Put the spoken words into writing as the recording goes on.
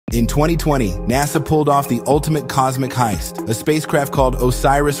In 2020, NASA pulled off the ultimate cosmic heist. A spacecraft called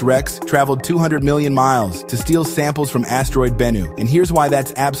OSIRIS REx traveled 200 million miles to steal samples from asteroid Bennu. And here's why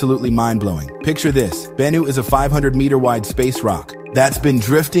that's absolutely mind-blowing. Picture this. Bennu is a 500-meter-wide space rock that's been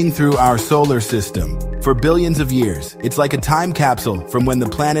drifting through our solar system for billions of years. It's like a time capsule from when the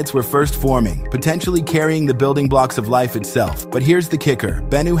planets were first forming, potentially carrying the building blocks of life itself. But here's the kicker.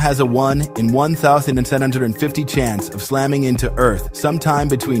 Bennu has a 1 in 1,750 chance of slamming into Earth sometime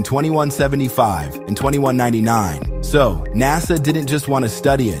between 2175 and 2199. So, NASA didn't just want to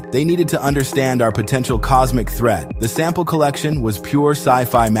study it. They needed to understand our potential cosmic threat. The sample collection was pure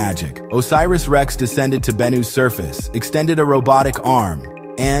sci-fi magic. OSIRIS REx descended to Bennu's surface, extended a robotic arm,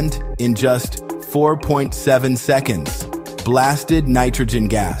 and, in just 4.7 seconds, blasted nitrogen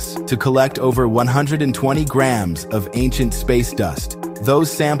gas to collect over 120 grams of ancient space dust.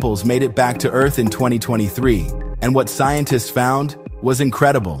 Those samples made it back to Earth in 2023, and what scientists found was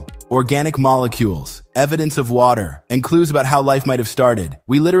incredible. Organic molecules, evidence of water, and clues about how life might have started.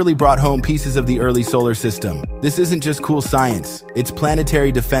 We literally brought home pieces of the early solar system. This isn't just cool science, it's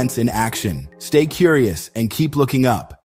planetary defense in action. Stay curious and keep looking up.